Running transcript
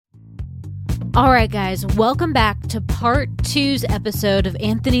All right, guys, welcome back to part 2's episode of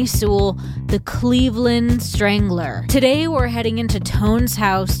Anthony Sewell, the Cleveland Strangler. Today, we're heading into Tone's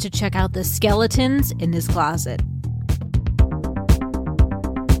house to check out the skeletons in his closet.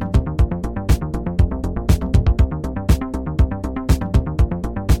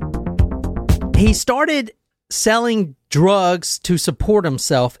 He started selling drugs to support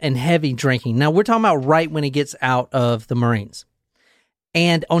himself and heavy drinking. Now, we're talking about right when he gets out of the Marines.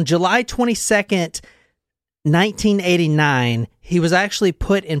 And on July 22nd, 1989, he was actually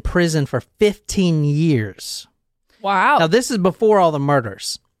put in prison for 15 years. Wow. Now, this is before all the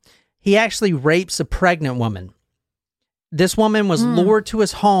murders. He actually rapes a pregnant woman. This woman was lured to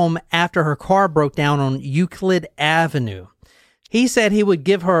his home after her car broke down on Euclid Avenue. He said he would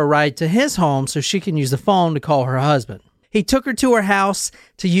give her a ride to his home so she can use the phone to call her husband. He took her to her house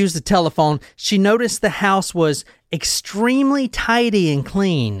to use the telephone. She noticed the house was extremely tidy and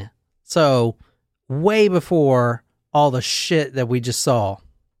clean. So, way before all the shit that we just saw.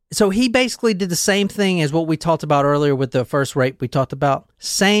 So, he basically did the same thing as what we talked about earlier with the first rape we talked about.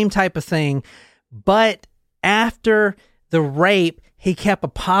 Same type of thing. But after the rape, he kept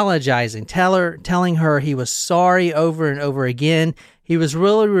apologizing, telling her he was sorry over and over again. He was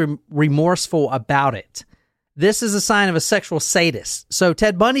really remorseful about it. This is a sign of a sexual sadist. So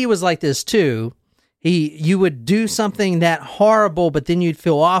Ted Bundy was like this too. You would do something that horrible, but then you'd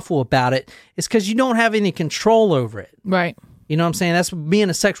feel awful about it. It's because you don't have any control over it. Right. You know what I'm saying? That's being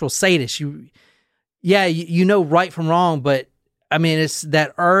a sexual sadist. You know right from wrong, but I mean, it's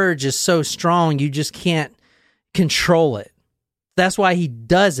that urge is so strong, you just can't control it. That's why he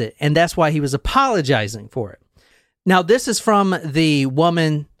does it, and that's why he was apologizing for it. Now, this is from the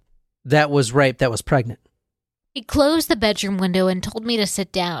woman that was raped, that was pregnant. He closed the bedroom window and told me to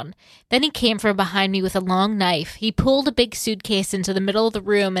sit down. Then he came from behind me with a long knife. He pulled a big suitcase into the middle of the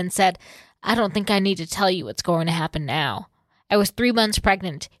room and said, "I don't think I need to tell you what's going to happen now." I was 3 months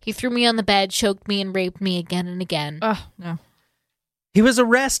pregnant. He threw me on the bed, choked me, and raped me again and again. Oh, no. He was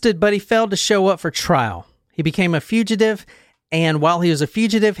arrested, but he failed to show up for trial. He became a fugitive, and while he was a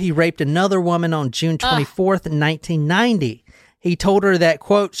fugitive, he raped another woman on June 24th, 1990. He told her that,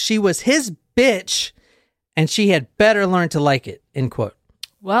 quote, she was his bitch, and she had better learn to like it, end quote.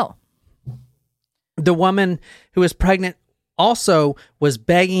 Well. The woman who was pregnant also was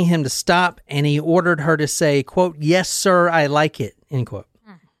begging him to stop, and he ordered her to say, quote, "Yes, sir, I like it," end quote.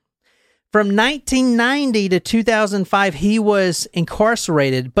 From 1990 to 2005, he was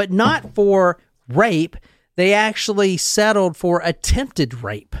incarcerated, but not for rape. They actually settled for attempted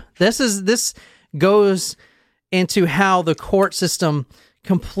rape. This goes into how the court system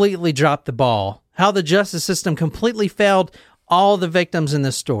completely dropped the ball, how the justice system completely failed all the victims in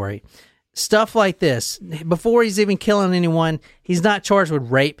this story. Stuff like this. Before he's even killing anyone, he's not charged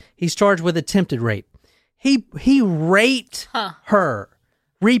with rape. He's charged with attempted rape. He raped her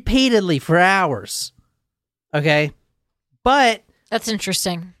repeatedly for hours. Okay? But... That's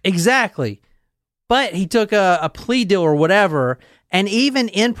interesting. Exactly. But he took a plea deal or whatever, and even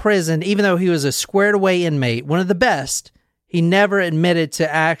in prison, even though he was a squared-away inmate, one of the best, he never admitted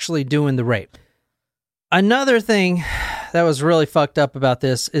to actually doing the rape. Another thing that was really fucked up about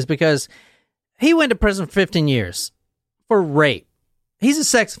this is because he went to prison for 15 years for rape. He's a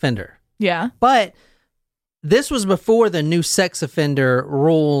sex offender. Yeah. But this was before the new sex offender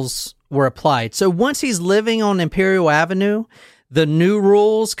rules were applied. So once he's living on Imperial Avenue, the new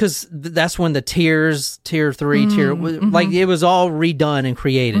rules, because that's when the tiers, tier 3, like it was all redone and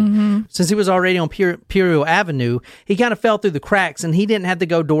created. Since he was already on Imperial Avenue, he kind of fell through the cracks, and he didn't have to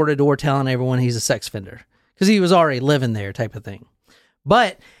go door to door telling everyone he's a sex offender because he was already living there type of thing.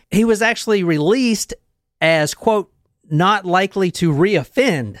 But he was actually released as, quote, not likely to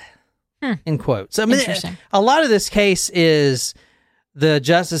reoffend, end quote. So I mean, a lot of this case is the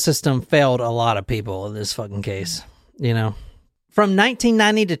justice system failed a lot of people in this fucking case, you know. From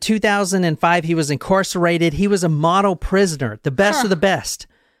 1990 to 2005, he was incarcerated. He was a model prisoner, the best of the best.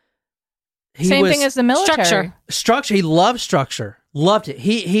 Same thing as the military. Structure. He loved structure. Loved it.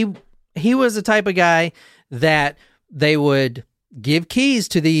 He was the type of guy that they would give keys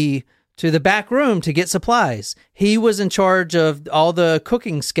to the back room to get supplies. He was in charge of all the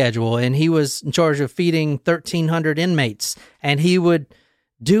cooking schedule, and he was in charge of feeding 1,300 inmates, and he would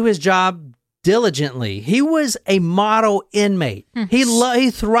do his job diligently. He was a model inmate. He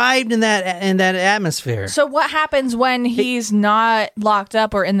thrived in that atmosphere. So what happens when he's not locked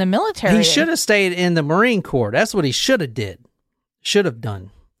up or in the military? He should have stayed in the Marine Corps. That's what he should have done.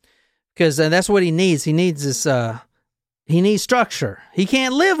 Because that's what he needs. He needs this. He needs structure. He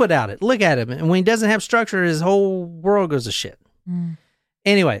can't live without it. Look at him. And when he doesn't have structure, his whole world goes to shit.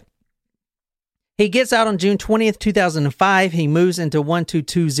 Anyway, He gets out on June 20th, 2005. He moves into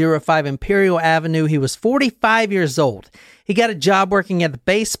 12205 Imperial Avenue. He was 45 years old. He got a job working at the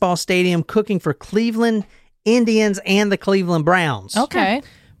baseball stadium, cooking for Cleveland Indians and the Cleveland Browns. Okay.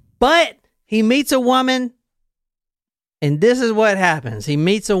 But he meets a woman, and this is what happens. He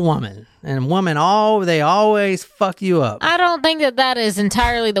meets a woman, and women, they always fuck you up. I don't think that is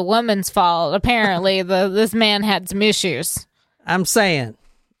entirely the woman's fault. Apparently, this man had some issues. I'm saying,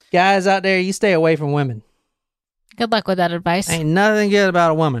 guys out there, you stay away from women. Good luck with that advice. Ain't nothing good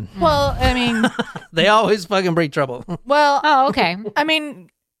about a woman. Well, I mean, They always fucking bring trouble. Oh, okay. I mean,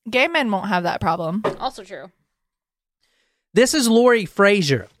 gay men won't have that problem. Also true. This is Lori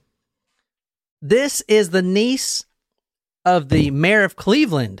Frazier. This is the niece of the mayor of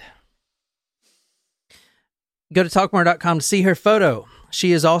Cleveland. Go to talkmore.com to see her photo.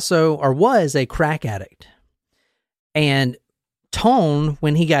 She is also, or was, a crack addict. And Tone,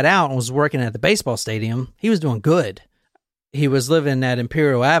 when he got out and was working at the baseball stadium, he was doing good. He was living at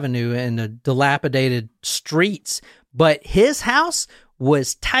Imperial Avenue in the dilapidated streets, but his house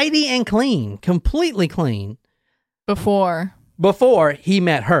was tidy and clean, completely clean, Before he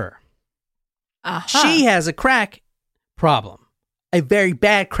met her. She has a crack problem, a very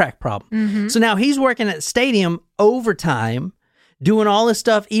bad crack problem. Mm-hmm. So now he's working at the stadium overtime, doing all this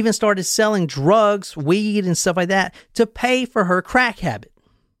stuff, even started selling drugs, weed, and stuff like that to pay for her crack habit,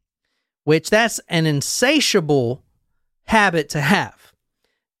 which that's an insatiable habit to have.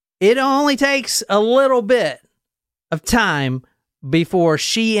 It only takes a little bit of time before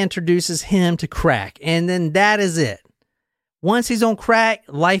she introduces him to crack, and then that is it. Once he's on crack,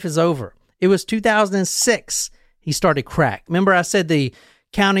 life is over. It was 2006 he started crack. Remember I said the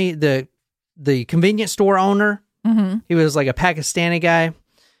convenience store owner? Mm-hmm. He was like a Pakistani guy.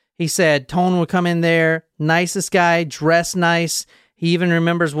 He said Tone would come in there, nicest guy, dressed nice. He even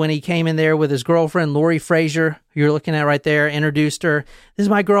remembers when he came in there with his girlfriend, Lori Frazier, who you're looking at right there, introduced her. This is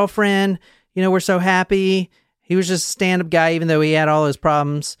my girlfriend. You know, we're so happy. He was just a stand-up guy, even though he had all his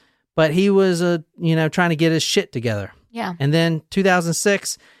problems. But he was, trying to get his shit together. Yeah. And then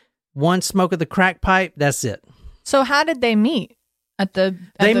 2006, one smoke of the crack pipe, that's it. So how did they meet?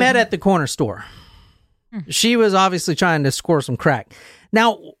 They met at the corner store. She was obviously trying to score some crack.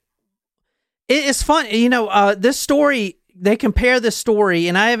 Now, it's fun. This story, they compare this story,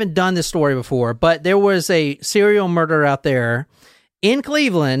 and I haven't done this story before, but there was a serial murderer out there in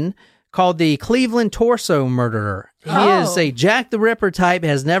Cleveland called the Cleveland Torso Murderer. He is a Jack the Ripper type,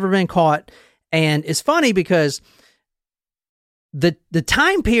 has never been caught. And it's funny because the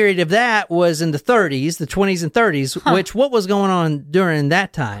time period of that was in the 30s, the 20s and 30s, which what was going on during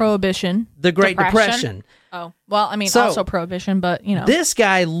that time? Prohibition. The Great Depression. Oh, well, I mean, So, also Prohibition, but, This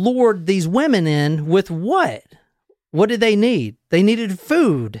guy lured these women in with what? What did they need? They needed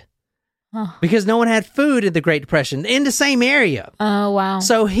food. Because no one had food in the Great Depression in the same area. Oh, wow.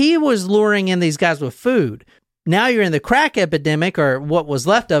 So he was luring in these guys with food. Now you're in the crack epidemic, or what was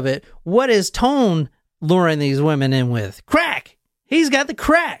left of it. What is Tone luring these women in with? Crack. He's got the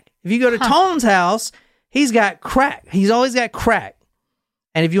crack. If you go to Tone's house, he's got crack. He's always got crack.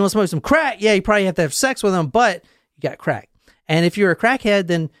 And if you want to smoke some crack, yeah, you probably have to have sex with him, but you got crack. And if you're a crackhead,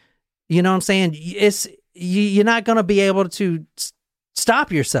 then, you know what I'm saying? You're not going to be able to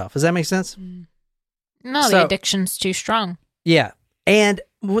stop yourself. Does that make sense? No, the addiction's too strong. Yeah. And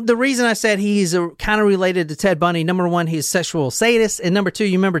the reason I said he's kind of related to Ted Bundy, number one, he's a sexual sadist. And number two,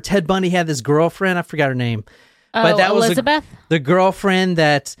 you remember Ted Bundy had this girlfriend. I forgot her name. But that Elizabeth? Was the girlfriend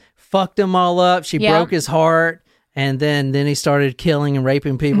that fucked him all up. She broke his heart. And then he started killing and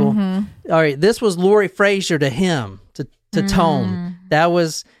raping people. All right. This was Lori Frazier to him, to Tone. That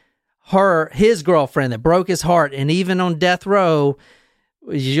was his girlfriend that broke his heart. And even on death row,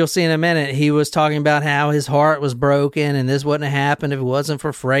 you'll see in a minute, he was talking about how his heart was broken and this wouldn't have happened if it wasn't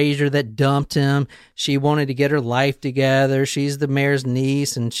for Frazier that dumped him. She wanted to get her life together. She's the mayor's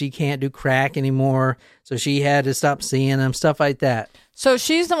niece and she can't do crack anymore. So she had to stop seeing him, stuff like that. So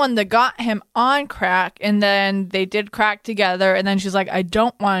she's the one that got him on crack, and then they did crack together, and then she's like, I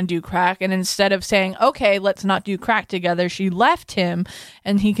don't want to do crack. And instead of saying, okay, let's not do crack together, she left him,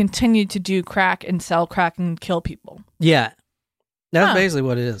 and he continued to do crack and sell crack and kill people. Yeah. That's basically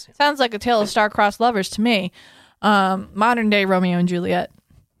what it is. Sounds like a tale of star-crossed lovers to me. Modern day Romeo and Juliet.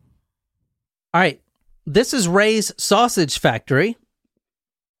 All right. This is Ray's Sausage Factory,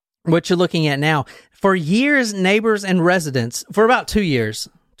 what you're looking at now. For years, neighbors and residents, for about 2 years,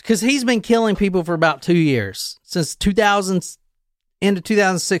 because he's been killing people for about 2 years. Since 2000, into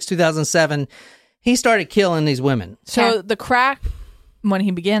 2006, 2007, he started killing these women. So the crack, when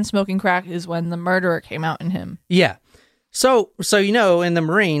he began smoking crack, is when the murderer came out in him. Yeah. So in the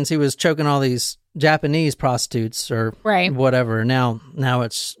Marines, he was choking all these Japanese prostitutes or Right. whatever. Now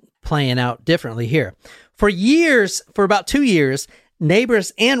it's playing out differently here. For about 2 years,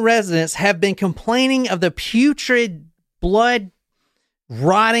 neighbors and residents have been complaining of the putrid, blood,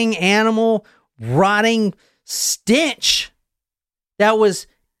 rotting stench that was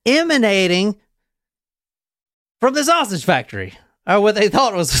emanating from the sausage factory. Or what they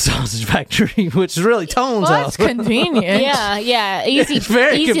thought was a sausage factory, which is really Tone's Well, house. that's convenient. Yeah. Easy, It's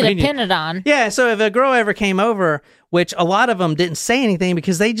very easy to convenient. pin it on. Yeah, so if a girl ever came over, which a lot of them didn't say anything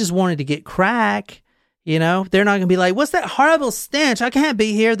because they just wanted to get crack, they're not going to be like, what's that horrible stench? I can't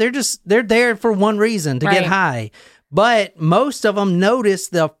be here. They're there for one reason, to Right. get high. But most of them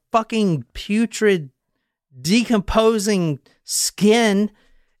noticed the fucking putrid, decomposing skin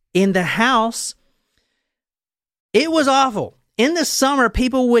in the house. It was awful. In the summer,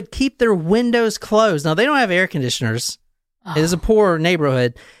 people would keep their windows closed. Now, they don't have air conditioners. It is a poor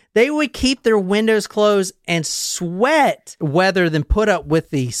neighborhood. They would keep their windows closed and sweat rather than put up with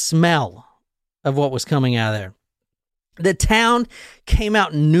the smell of what was coming out of there. The town came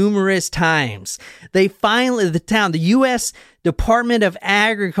out numerous times. The U.S. Department of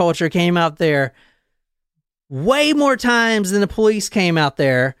Agriculture came out there way more times than the police came out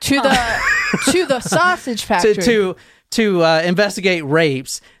there To the sausage factory. to investigate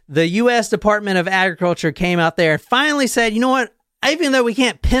rapes. The U.S. Department of Agriculture came out there and finally said, you know what? Even though we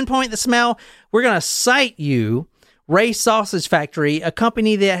can't pinpoint the smell, we're going to cite you, Ray Sausage Factory, a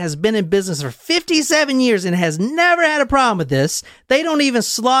company that has been in business for 57 years and has never had a problem with this. They don't even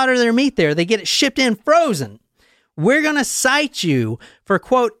slaughter their meat there. They get it shipped in frozen. We're going to cite you for,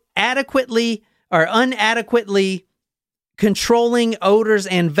 quote, adequately or inadequately controlling odors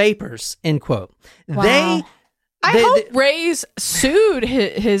and vapors, end quote. Wow. I hope Ray's sued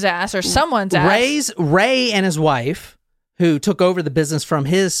his ass or someone's ass. Ray and his wife, who took over the business from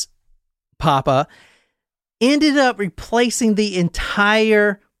his papa, ended up replacing the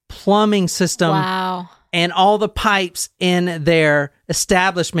entire plumbing system Wow. and all the pipes in their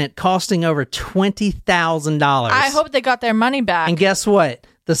establishment, costing over $20,000. I hope they got their money back. And guess what?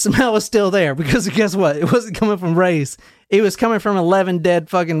 The smell is still there because guess what? It wasn't coming from Ray's. It was coming from 11 dead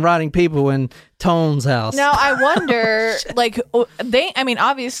fucking rotting people in Tone's house. Now I wonder,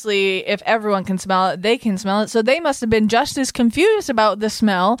 obviously, if everyone can smell it, they can smell it. So they must have been just as confused about the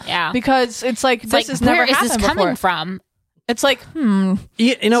smell. Yeah. Because it's like, this has never where is happened this coming before. from? It's like, you know,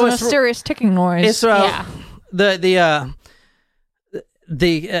 it's a mysterious ticking noise. It's Yeah.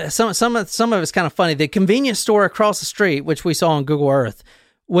 some of it's kind of funny. The convenience store across the street, which we saw on Google Earth,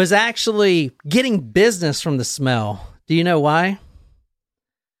 was actually getting business from the smell. Do you know why?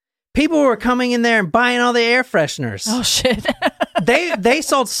 People were coming in there and buying all the air fresheners. Oh, shit. They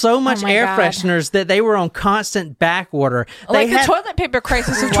sold so much my air God. fresheners that they were on constant back order. Like the toilet paper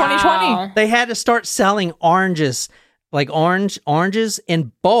crisis of 2020. Wow. They had to start selling oranges, like oranges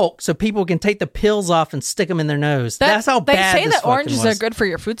in bulk, so people can take the pills off and stick them in their nose. That's how they bad say this that fucking oranges was. are good for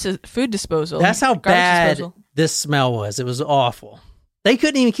your food disposal. That's how Garbage bad disposal. this smell was. It was awful. They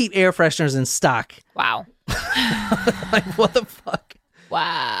couldn't even keep air fresheners in stock. Wow. Like, what the fuck? Wow.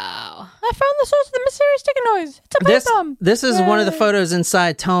 I found the source of the mysterious ticking noise. It's a pipe bomb. This is one of the photos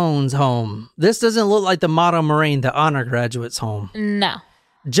inside Tone's home. This doesn't look like the Model Marine, the honor graduate's home. No.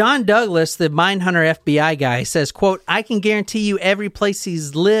 John Douglas, the Mindhunter FBI guy, says, quote, I can guarantee you every place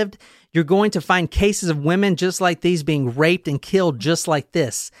he's lived, you're going to find cases of women just like these being raped and killed just like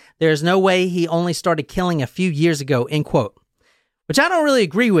this. There's no way he only started killing a few years ago, end quote. Which I don't really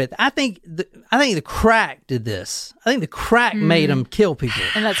agree with. I think the crack did this. I think the crack made him kill people.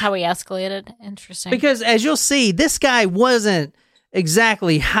 And that's how he escalated. Interesting. Because as you'll see, this guy wasn't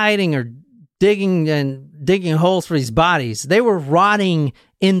exactly hiding or digging holes for these bodies. They were rotting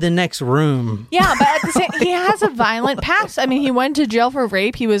in the next room. Yeah, but at the same, he has a violent past. I mean, he went to jail for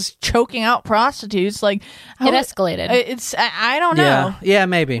rape. He was choking out prostitutes. Like, it escalated. I don't know. Yeah,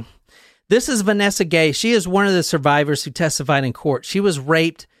 maybe. This is Vanessa Gay. She is one of the survivors who testified in court. She was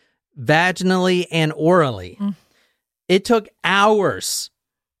raped vaginally and orally. It took hours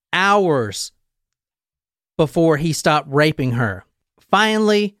before he stopped raping her.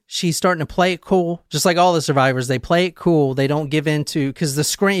 Finally, she's starting to play it cool. Just like all the survivors, they play it cool. They don't give in to, because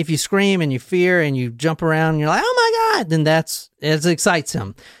if you scream and you fear and you jump around and you're like, oh my God, then it excites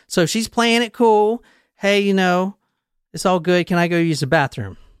him. So she's playing it cool. Hey, it's all good. Can I go use the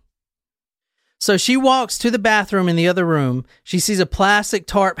bathroom? So she walks to the bathroom in the other room. She sees a plastic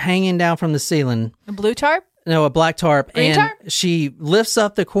tarp hanging down from the ceiling. A blue tarp? No, a black tarp. Green and tarp? she lifts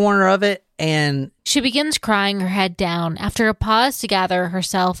up the corner of it and She begins crying, her head down. After a pause to gather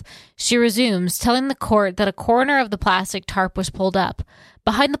herself, she resumes, telling the court that a corner of the plastic tarp was pulled up.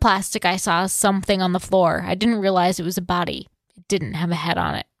 Behind the plastic, I saw something on the floor. I didn't realize it was a body. It didn't have a head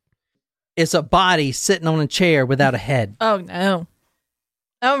on it. it's a body sitting on a chair without a head. Oh, no.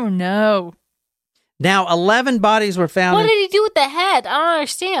 Oh, no. Now, 11 bodies were found. What did he do with the head? I don't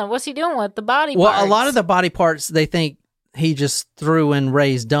understand. What's he doing with the body Well, parts? a lot of the body parts, they think he just threw in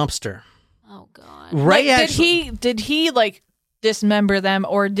Ray's dumpster. Oh, God. Ray Like, actually, did he like dismember them,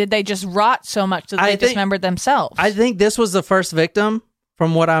 or did they just rot so much that they dismembered themselves? I think this was the first victim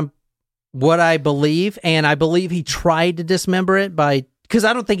from what I believe, and I believe he tried to dismember it because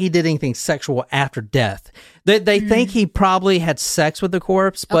I don't think he did anything sexual after death. They think he probably had sex with the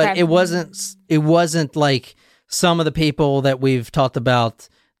corpse, but Okay. it wasn't like some of the people that we've talked about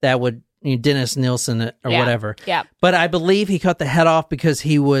that would, Dennis Nielsen or Yeah. whatever. Yeah. But I believe he cut the head off because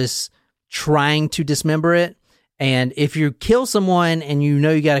he was trying to dismember it. And if you kill someone and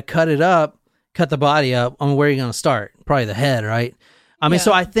you got to cut the body up, where are you going to start? Probably the head, right?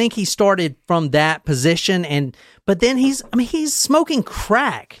 So I think he started from that position, but then he's smoking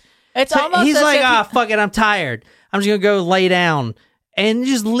crack. It's So almost he's as like, if fuck it, I'm tired. I'm just going to go lay down. And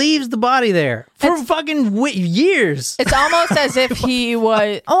just leaves the body there for fucking years. It's almost as if he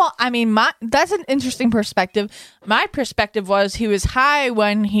was. Oh, I mean, that's an interesting perspective. My perspective was he was high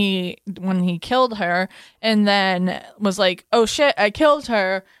when he killed her, and then was like, "Oh shit, I killed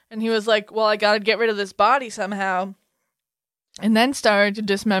her," and he was like, "Well, I gotta get rid of this body somehow," and then started to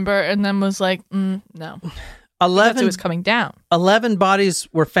dismember, and then was like, "No." Because 11, it was coming down. 11 bodies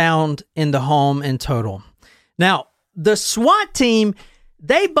were found in the home in total. Now, the SWAT team,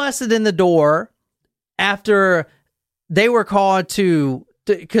 they busted in the door after they were called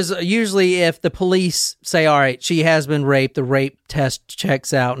because usually if the police say, all right, she has been raped, the rape test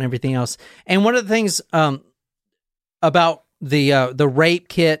checks out and everything else. And one of the things about the rape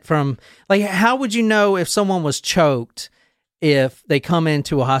kit from, like, how would you know if someone was choked if they come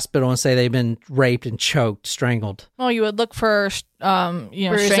into a hospital and say they've been raped and choked, strangled? Well, you would look for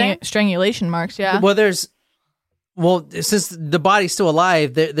Bruising? strangulation marks. Yeah. Well, since the body's still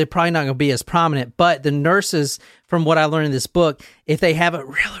alive, they're probably not going to be as prominent. But the nurses, from what I learned in this book, if they have a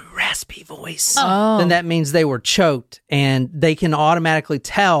really raspy voice, then that means they were choked, and they can automatically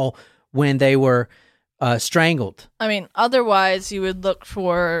tell when they were strangled. I mean, otherwise you would look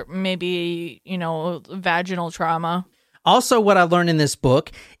for maybe, vaginal trauma. Also, what I learned in this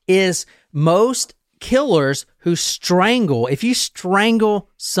book is most killers who strangle, if you strangle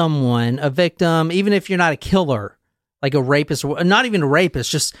someone, a victim, even if you're not a killer, like a rapist, not even a rapist,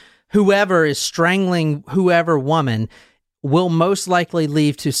 just whoever is strangling whoever woman, will most likely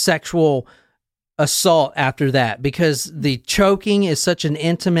lead to sexual assault after that, because the choking is such an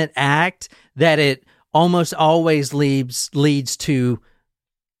intimate act that it almost always leads to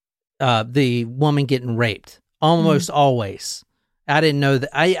the woman getting raped. Almost always. I didn't know that.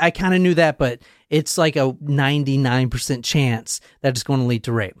 I kind of knew that, but it's like a 99% chance that it's going to lead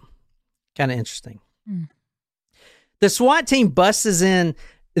to rape. Kind of interesting. The SWAT team busts in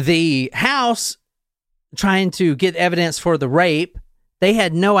the house trying to get evidence for the rape. They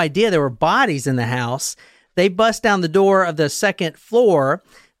had no idea there were bodies in the house. They bust down the door of the second floor.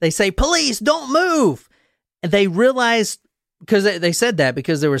 They say, "Police, don't move." And they realized, because they said that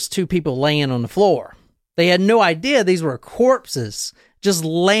because there was two people laying on the floor. They had no idea these were corpses just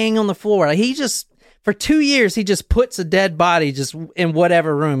laying on the floor. Like, for 2 years, he just puts a dead body just in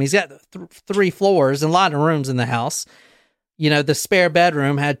whatever room. He's got 3 floors and a lot of rooms in the house. The spare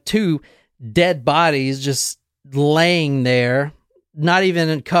bedroom had 2 dead bodies just laying there, not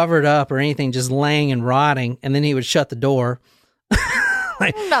even covered up or anything, just laying and rotting. And then he would shut the door.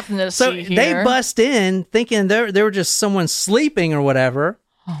 Nothing to So see here. they bust in thinking they were just someone sleeping or whatever.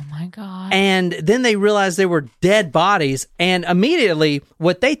 Oh, my God. And then they realized they were dead bodies. And immediately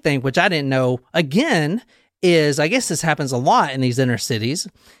what they think, which I didn't know, again, is, I guess this happens a lot in these inner cities.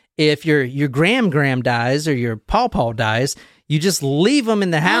 If your gram dies or your paw dies, you just leave them in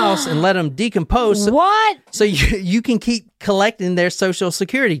the house and let them decompose. What? So you can keep collecting their Social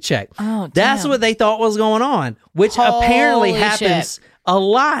Security check. Oh, That's damn. what they thought was going on, which apparently Holy happens a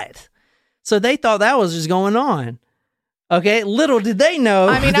lot. So they thought that was just going on. Okay, little did they know.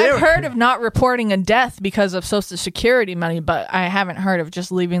 I mean, I've heard of not reporting a death because of Social Security money, but I haven't heard of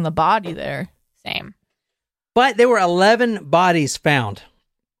just leaving the body there. Same. But there were 11 bodies found.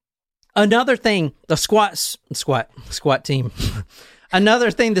 Another thing, the SWAT team.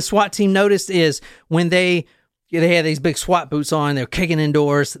 Another thing the SWAT team noticed is when they they had these big SWAT boots on. They were kicking in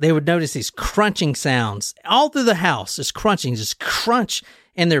doors. They would notice these crunching sounds all through the house. Just crunching, just crunch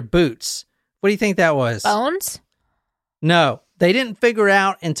in their boots. What do you think that was? Bones? No, they didn't figure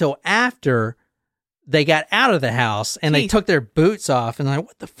out until after they got out of the house and they took their boots off and like,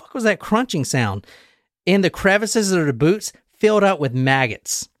 what the fuck was that crunching sound? In the crevices of the boots filled up with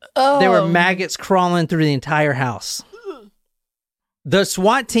maggots. Oh. There were maggots crawling through the entire house. The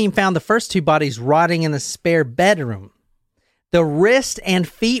SWAT team found the first 2 bodies rotting in the spare bedroom. The wrist and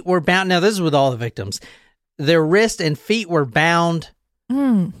feet were bound. Now, this is with all the victims. Their wrist and feet were bound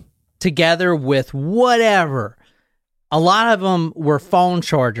together with whatever. A lot of them were phone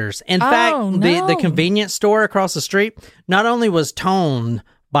chargers. In fact, the convenience store across the street not only was Tone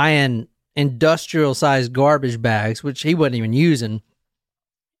buying industrial-sized garbage bags, which he wasn't even using,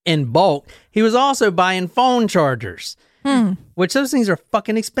 in bulk, he was also buying phone chargers, which those things are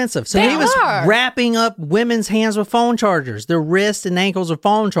fucking expensive. So he was wrapping up women's hands with phone chargers, their wrists and ankles with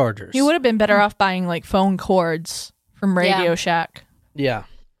phone chargers. You would have been better off buying like phone cords from Radio Shack. Yeah.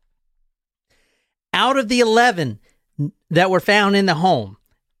 Out of the 11 that were found in the home,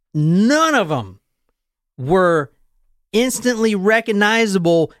 none of them were instantly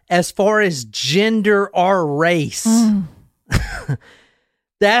recognizable as far as gender or race.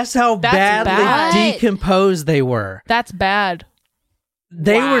 That's how badly decomposed they were. That's bad.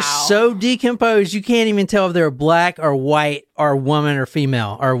 They were so decomposed, you can't even tell if they were black or white or woman or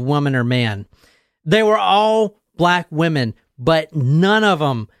female or woman or man. They were all black women, but none of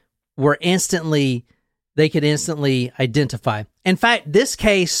them were they could instantly identify. In fact, this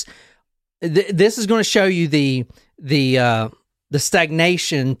case, this is going to show you the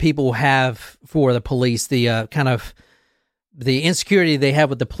stagnation people have for the police, the kind of the insecurity they have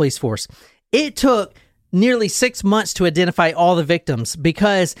with the police force. It took nearly 6 months to identify all the victims but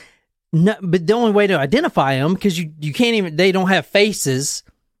the only way to identify them, because you can't even, they don't have faces,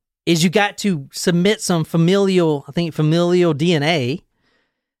 is you got to submit some familial DNA,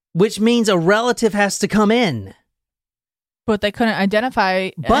 which means a relative has to come in. But they couldn't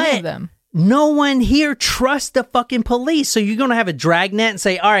identify any of them. No one here trusts the fucking police. So you're going to have a dragnet and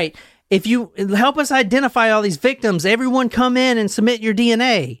say, all right, if you help us identify all these victims, everyone come in and submit your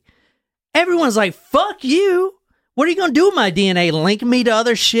DNA. Everyone's like, fuck you. What are you going to do with my DNA? Link me to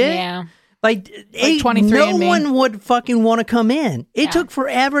other shit? Yeah. Like 23andMe. No one would fucking want to come in. It took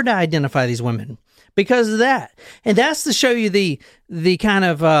forever to identify these women because of that. And that's to show you the kind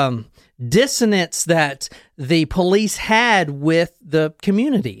of dissonance that the police had with the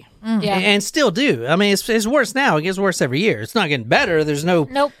community. Yeah. And still do. I mean, it's worse now. It gets worse every year. It's not getting better. There's Nope.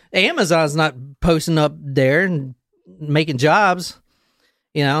 Amazon's not posting up there and making jobs,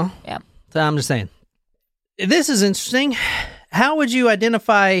 you know? Yeah. So I'm just saying. This is interesting. How would you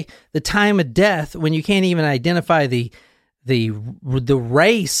identify the time of death when you can't even identify the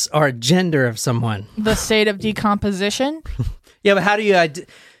race or gender of someone? The state of decomposition? Yeah, but how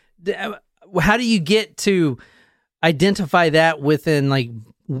do you get to identify that within like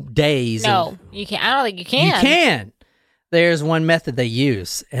days? No, you can't. I don't think you can. You can. There's one method they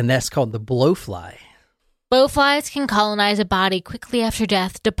use, and that's called the blowfly. Blowflies can colonize a body quickly after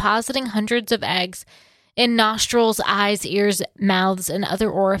death, depositing hundreds of eggs in nostrils, eyes, ears, mouths, and other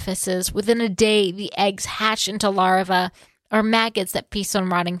orifices. Within a day, the eggs hatch into larvae or maggots that feast on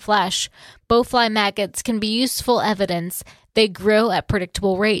rotting flesh. Blowfly maggots can be useful evidence. They grow at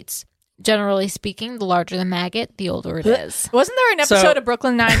predictable rates. Generally speaking, the larger the maggot, the older it is. Wasn't there an episode of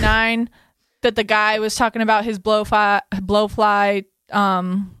Brooklyn Nine-Nine that the guy was talking about his blowfly?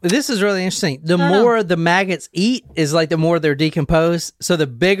 This is really interesting. The more the maggots eat is like the more they're decomposed. So the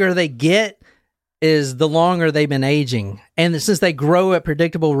bigger they get is the longer they've been aging. And since they grow at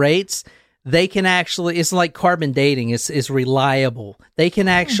predictable rates, they can actually, it's like carbon dating. It's reliable. They can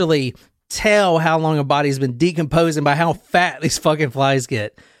actually tell how long a body's been decomposing by how fat these fucking flies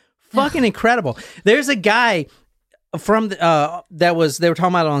get. Fucking incredible. There's a guy from they were talking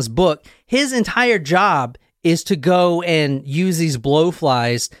about on his book. His entire job is to go and use these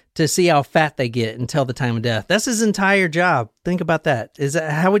blowflies to see how fat they get and tell the time of death. That's his entire job. Think about that.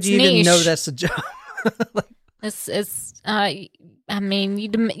 How would you even know that's a job? I mean,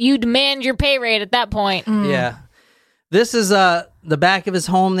 you demand your pay rate at that point. Yeah. This is the back of his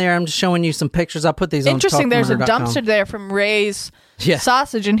home there. I'm just showing you some pictures. I'll put these on Interesting. There's a talkmurder.com. dumpster there from Ray's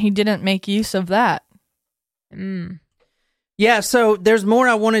sausage, and he didn't make use of that. Yeah, so there's more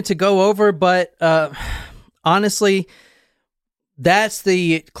I wanted to go over, but honestly, that's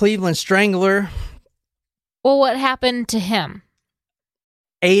the Cleveland Strangler. Well, what happened to him?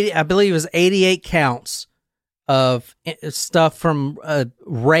 I believe it was 88 counts of stuff from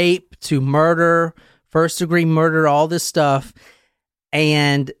rape to murder, first degree murder, all this stuff,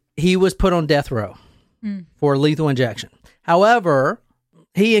 and he was put on death row for lethal injection. However,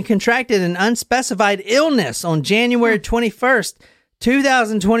 he had contracted an unspecified illness on January 21st,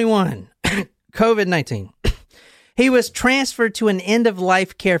 2021, COVID-19. He was transferred to an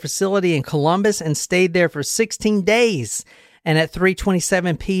end-of-life care facility in Columbus and stayed there for 16 days. And at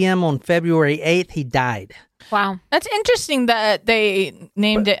 3:27 p.m. on February 8th, he died. Wow. That's interesting that they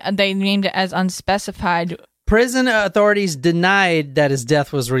named it as unspecified. Prison authorities denied that his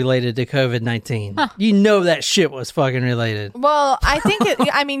death was related to COVID-19. Huh. You know that shit was fucking related. Well, I think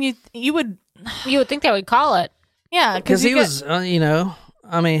you would think they would call it. yeah, Because he was,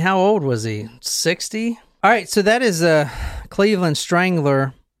 how old was he? 60? All right, so that is Cleveland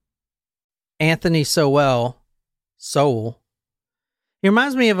Strangler, Anthony Sowell. He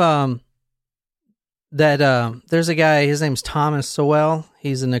reminds me of there's a guy, his name's Thomas Sowell.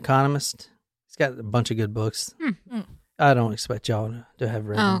 He's an economist. He's got a bunch of good books. I don't expect y'all to have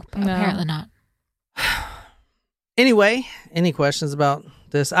read them. No. Apparently not. Anyway, any questions about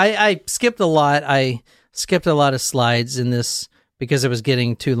this? I skipped a lot. I skipped a lot of slides in this because it was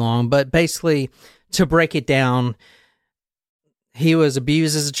getting too long. But basically, to break it down, he was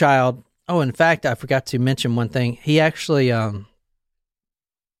abused as a child. Oh, in fact, I forgot to mention one thing. He actually,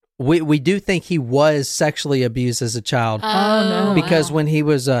 we do think he was sexually abused as a child. Oh, no. Because when he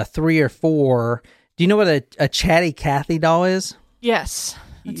was 3 or 4, do you know what a Chatty Cathy doll is? Yes,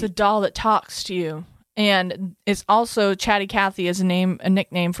 it's a doll that talks to you, and it's also Chatty Cathy is a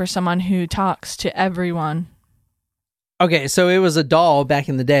nickname for someone who talks to everyone. Okay, so it was a doll back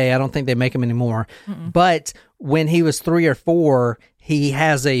in the day. I don't think they make them anymore. But when he was 3 or 4, he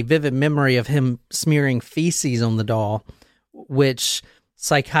has a vivid memory of him smearing feces on the doll, which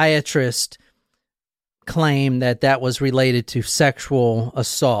psychiatrists claim that was related to sexual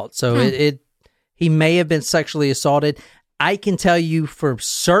assault. So he may have been sexually assaulted. I can tell you for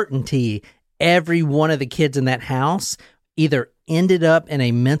certainty, every one of the kids in that house either ended up in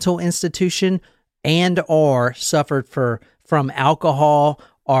a mental institution and or suffered from alcohol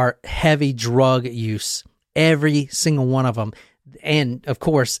or heavy drug use. Every single one of them. And of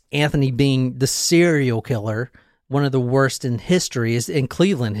course, Anthony being the serial killer, one of the worst in history, is in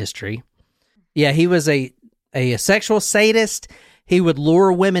Cleveland history. Yeah, he was a sexual sadist. He would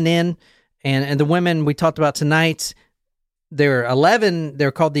lure women in, and the women we talked about tonight, there are 11,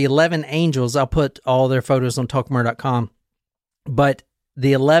 they're called the 11 Angels. I'll put all their photos on talkmurder.com. But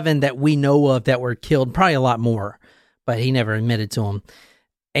the 11 that we know of that were killed, probably a lot more, but he never admitted to them.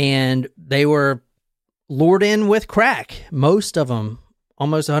 And they were lured in with crack. Most of them,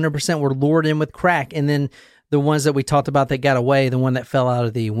 almost 100%, were lured in with crack. And then the ones that we talked about that got away, the one that fell out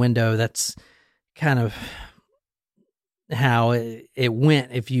of the window, that's kind of how it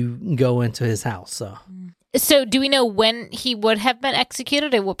went if you go into his house. So do we know when he would have been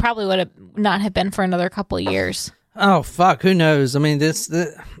executed? It probably would have not have been for another couple of years. Oh, fuck. Who knows? I mean, this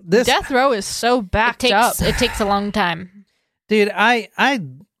Death row is so backed up. It takes a long time. Dude, I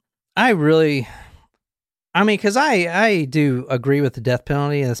really, because I do agree with the death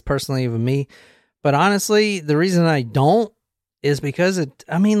penalty. That's personally even me. But honestly, the reason I don't is because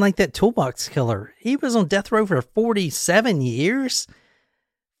that Toolbox Killer, he was on death row for 47 years.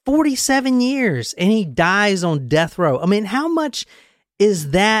 47 years, and he dies on death row. I mean, how much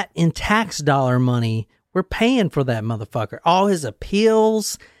is that in tax dollar money we're paying for that motherfucker? All his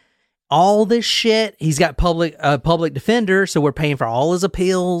appeals, all this shit. He's got public defender, so we're paying for all his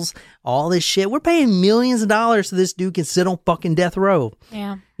appeals, all this shit. We're paying millions of dollars so this dude can sit on fucking death row.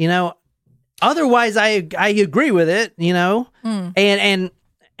 Yeah. Otherwise, I agree with it, And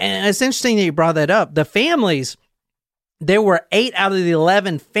it's interesting that you brought that up. The families, there were 8 out of the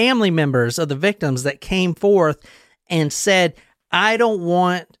 11 family members of the victims that came forth and said, I don't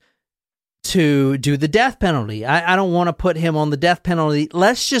want to do the death penalty. I don't want to put him on the death penalty.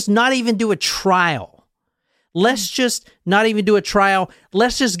 Let's just not even do a trial. Let's just not even do a trial.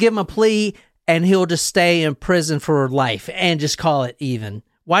 Let's just give him a plea and he'll just stay in prison for life and just call it even.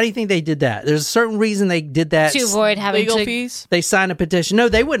 Why do you think they did that? There's a certain reason they did that. To avoid having legal fees? They signed a petition. No,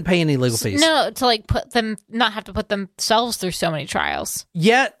 they wouldn't pay any legal fees. No, to not have to put themselves through so many trials.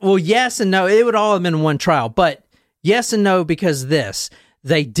 Yeah, well, yes and no. It would all have been one trial, but yes and no because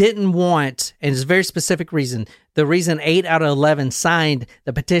they didn't want, and it's a very specific reason. The reason 8 out of 11 signed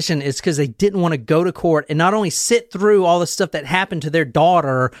the petition is because they didn't want to go to court and not only sit through all the stuff that happened to their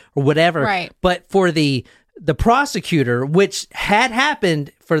daughter or whatever, right, but for the prosecutor, which had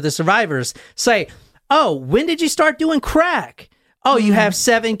happened for the survivors, say, oh, when did you start doing crack? Oh, you have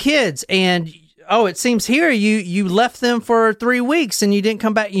 7 kids, and oh, it seems here you left them for 3 weeks and you didn't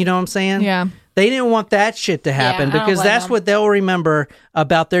come back. You know what I'm saying? Yeah. They didn't want that shit to happen I don't because blame that's them. what they'll remember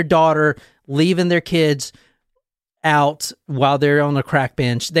about their daughter leaving their kids out while they're on the crack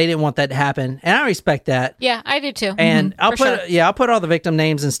bench. They didn't want that to happen, and I respect that. Yeah, I do too. And I'll for put sure. I'll put all the victim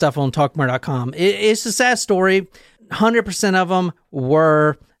names and stuff on talkmurder.com. It's a sad story. 100% of them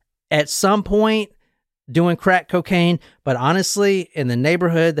were at some point doing crack cocaine, but honestly, in the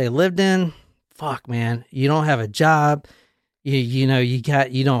neighborhood they lived in, fuck man, you don't have a job, you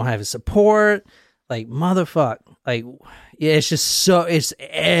don't have a support, like motherfuck, like yeah, it's just it's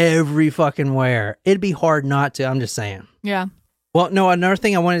every fucking where. It'd be hard not to. I'm just saying. Yeah. Well, no, another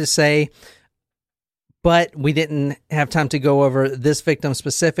thing I wanted to say, but we didn't have time to go over this victim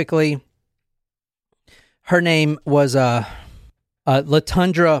specifically. Her name was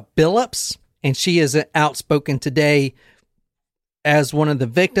Latundra Billups, and she is outspoken today as one of the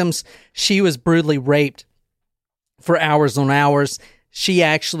victims. She was brutally raped for hours on hours. She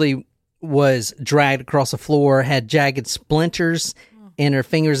actually was dragged across the floor, had jagged splinters in her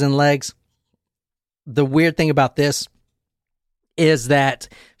fingers and legs. The weird thing about this is that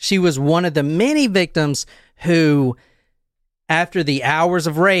she was one of the many victims who, after the hours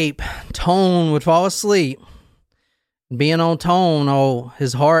of rape, Tone would fall asleep. Being on Tone,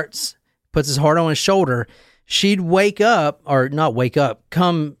 his heart puts his heart on his shoulder. She'd wake up, or not wake up,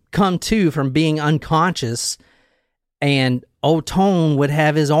 come to from being unconscious, and old Tone would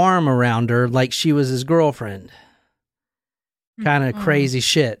have his arm around her like she was his girlfriend. Kind of crazy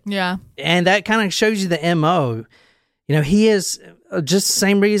shit. Yeah. And that kind of shows you the MO. You know, he is just the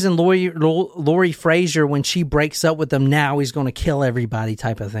same reason Lori Frazier, when she breaks up with him now, he's going to kill everybody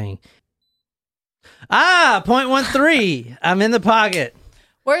type of thing. 0.13. I'm in the pocket.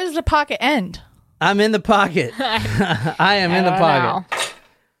 Where does the pocket end? I'm in the pocket. I am in the don't pocket. know.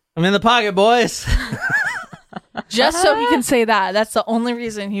 I'm in the pocket, boys. Just so he can say that. That's the only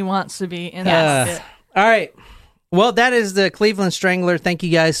reason he wants to be in that pocket. All right. Well, that is the Cleveland Strangler. Thank you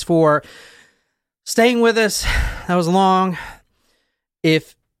guys for staying with us. That was long.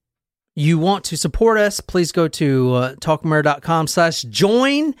 If you want to support us, please go to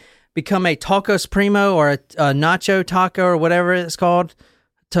talkmurder.com/join. Become a Taco Supremo or a Nacho Taco or whatever it's called.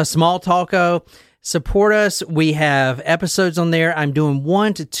 To Small Taco. Support us. We have episodes on there. I'm doing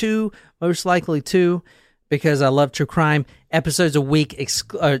 1 to 2, most likely 2, because I love true crime. Episodes a week,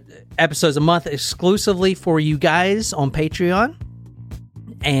 episodes a month exclusively for you guys on Patreon.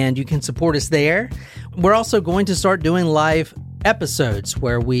 And you can support us there. We're also going to start doing live episodes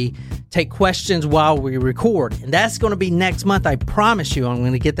where we take questions while we record. And that's going to be next month. I promise you, I'm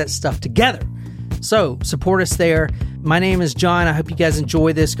going to get that stuff together. So support us there. My name is John. I hope you guys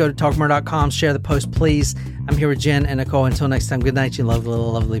enjoy this. Go to talkmurder.com. Share the post, please. I'm here with Jen and Nicole. Until next time, good night, you lovely,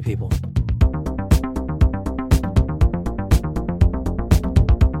 lovely people.